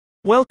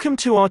Welcome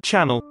to our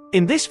channel.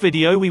 In this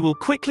video we will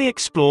quickly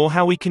explore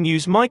how we can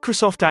use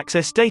Microsoft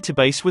Access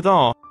Database with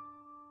R.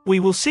 We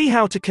will see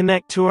how to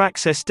connect to our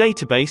Access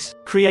Database,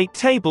 create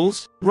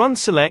tables, run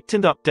select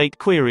and update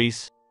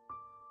queries,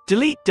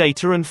 delete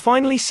data, and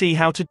finally see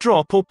how to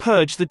drop or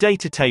purge the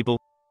data table.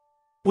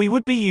 We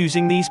would be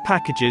using these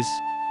packages: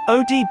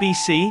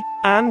 ODBC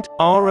and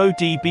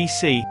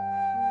RODBC.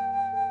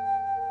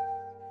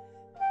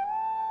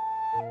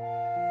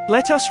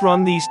 Let us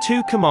run these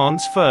two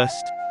commands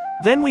first.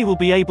 Then we will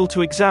be able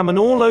to examine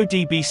all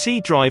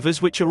ODBC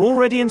drivers which are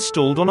already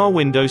installed on our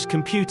Windows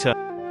computer.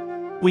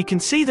 We can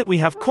see that we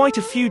have quite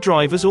a few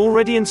drivers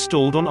already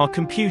installed on our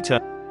computer.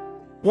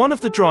 One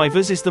of the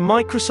drivers is the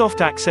Microsoft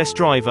Access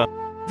driver.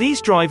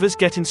 These drivers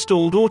get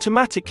installed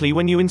automatically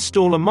when you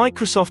install a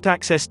Microsoft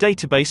Access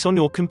database on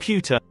your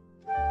computer.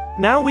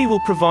 Now we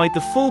will provide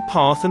the full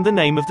path and the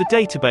name of the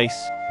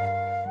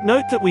database.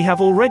 Note that we have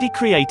already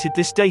created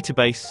this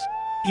database.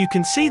 You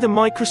can see the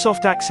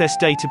Microsoft Access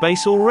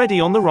database already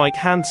on the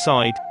right-hand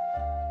side.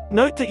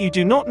 Note that you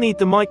do not need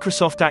the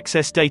Microsoft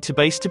Access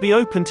database to be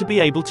open to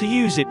be able to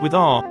use it with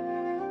R.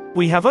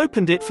 We have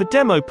opened it for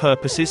demo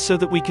purposes so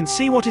that we can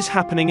see what is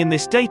happening in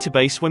this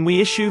database when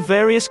we issue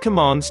various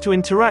commands to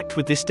interact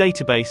with this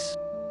database.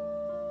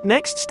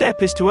 Next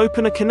step is to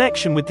open a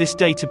connection with this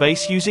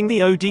database using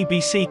the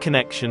ODBC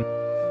connection.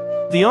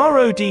 The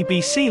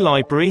RODBC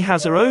library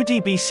has a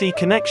ODBC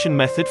connection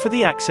method for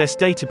the Access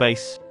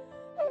database.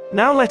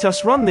 Now let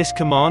us run this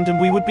command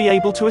and we would be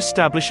able to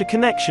establish a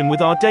connection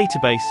with our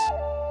database.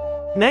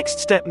 Next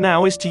step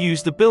now is to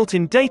use the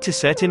built-in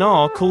dataset in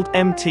R called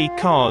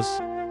mtcars.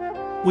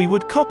 We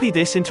would copy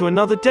this into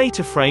another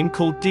data frame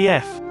called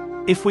df.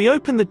 If we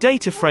open the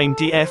data frame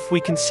df,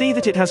 we can see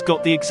that it has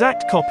got the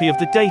exact copy of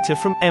the data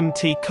from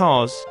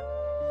mtcars.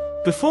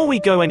 Before we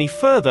go any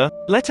further,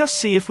 let us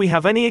see if we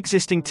have any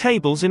existing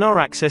tables in our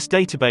Access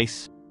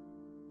database.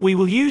 We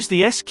will use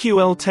the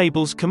SQL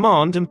Tables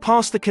command and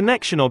pass the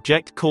connection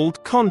object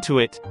called con to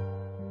it.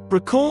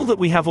 Recall that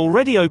we have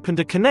already opened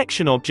a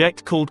connection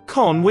object called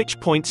con which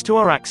points to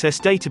our Access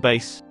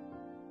database.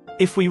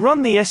 If we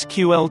run the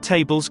SQL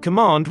Tables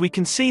command, we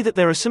can see that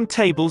there are some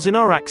tables in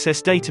our Access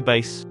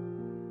database.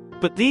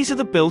 But these are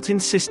the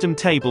built-in system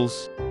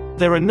tables.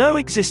 There are no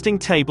existing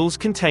tables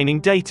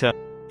containing data.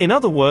 In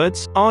other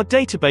words, our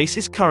database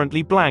is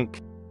currently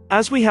blank,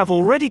 as we have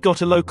already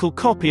got a local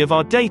copy of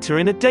our data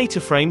in a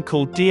data frame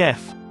called df.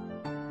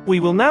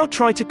 We will now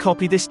try to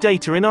copy this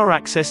data in our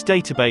Access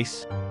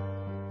database.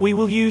 We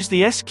will use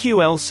the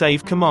SQL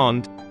Save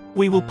command.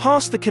 We will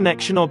pass the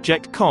connection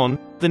object con,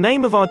 the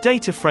name of our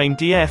data frame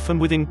df,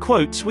 and within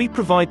quotes we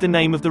provide the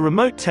name of the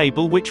remote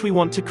table which we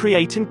want to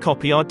create and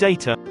copy our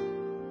data.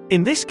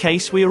 In this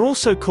case we are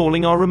also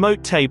calling our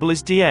remote table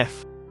as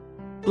df.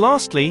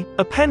 Lastly,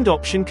 append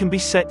option can be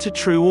set to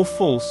true or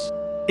false.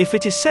 If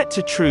it is set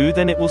to true,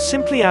 then it will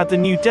simply add the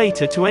new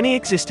data to any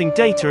existing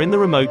data in the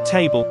remote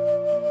table.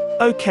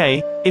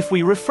 OK, if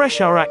we refresh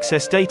our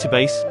Access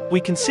database,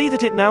 we can see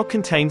that it now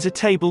contains a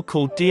table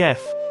called df.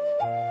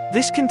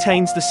 This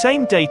contains the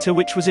same data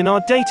which was in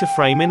our data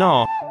frame in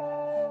R.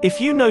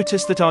 If you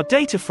notice that our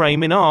data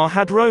frame in R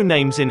had row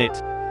names in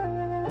it,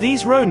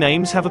 these row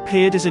names have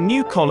appeared as a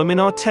new column in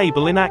our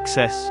table in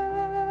Access.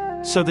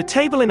 So the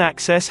table in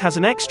Access has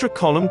an extra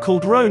column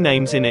called row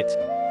names in it.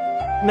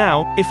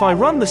 Now, if I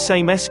run the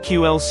same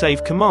SQL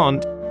Save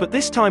command, but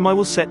this time I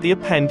will set the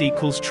append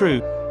equals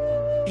true,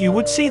 you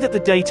would see that the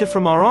data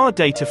from our R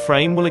data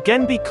frame will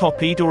again be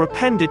copied or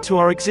appended to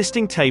our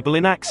existing table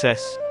in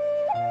Access.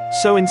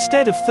 So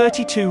instead of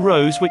 32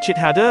 rows which it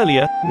had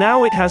earlier,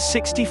 now it has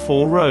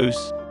 64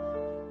 rows.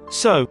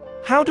 So,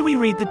 how do we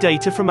read the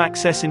data from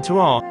Access into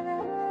R?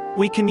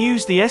 We can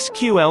use the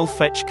SQL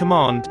fetch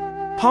command.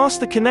 Pass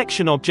the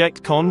connection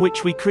object con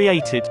which we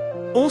created.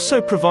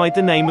 Also provide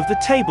the name of the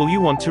table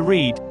you want to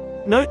read.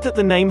 Note that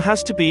the name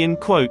has to be in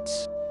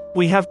quotes.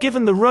 We have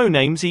given the row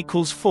names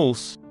equals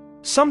false.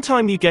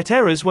 Sometime you get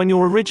errors when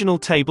your original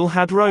table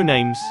had row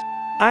names.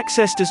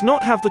 Access does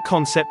not have the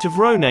concept of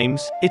row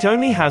names, it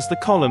only has the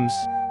columns.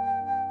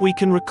 We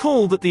can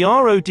recall that the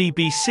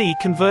RODBC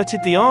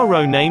converted the R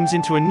row names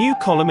into a new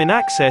column in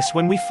Access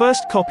when we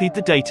first copied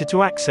the data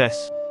to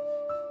Access.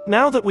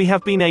 Now that we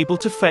have been able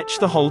to fetch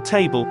the whole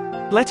table,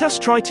 let us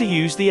try to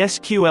use the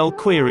SQL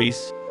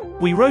queries.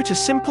 We wrote a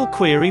simple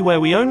query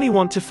where we only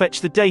want to fetch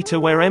the data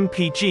where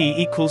mpg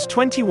equals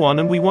 21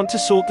 and we want to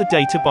sort the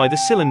data by the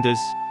cylinders.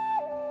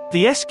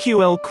 The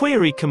SQL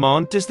Query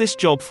command does this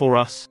job for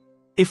us.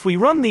 If we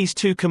run these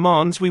two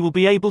commands, we will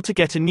be able to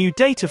get a new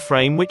data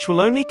frame which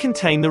will only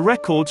contain the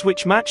records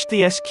which matched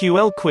the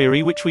SQL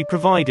query which we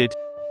provided.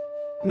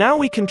 Now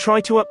we can try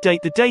to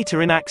update the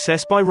data in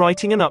Access by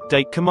writing an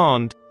update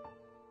command.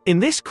 In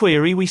this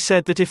query we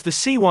said that if the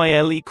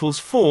CYL equals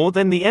 4,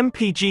 then the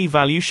MPG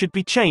value should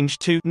be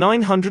changed to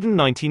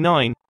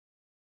 999.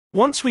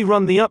 Once we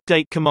run the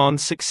update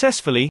command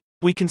successfully,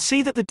 we can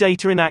see that the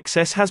data in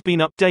Access has been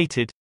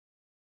updated.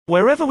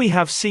 Wherever we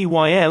have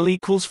CYL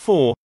equals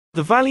 4,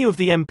 the value of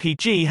the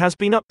MPG has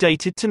been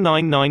updated to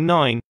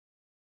 999.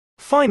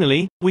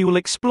 Finally, we will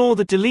explore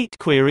the delete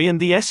query and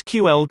the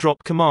SQL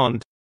drop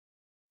command.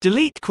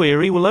 Delete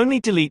query will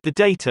only delete the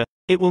data,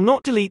 it will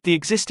not delete the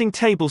existing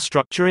table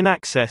structure in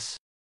Access.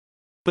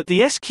 But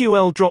the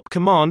SQL drop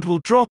command will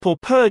drop or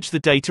purge the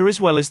data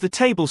as well as the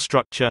table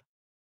structure.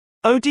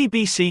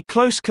 ODBC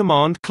close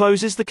command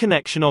closes the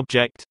connection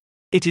object.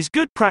 It is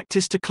good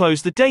practice to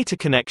close the data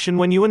connection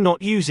when you are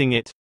not using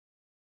it.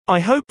 I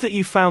hope that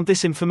you found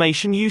this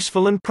information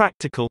useful and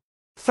practical.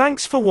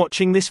 Thanks for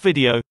watching this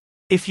video.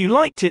 If you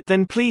liked it,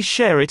 then please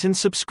share it and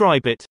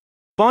subscribe it.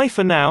 Bye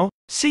for now,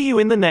 see you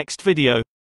in the next video.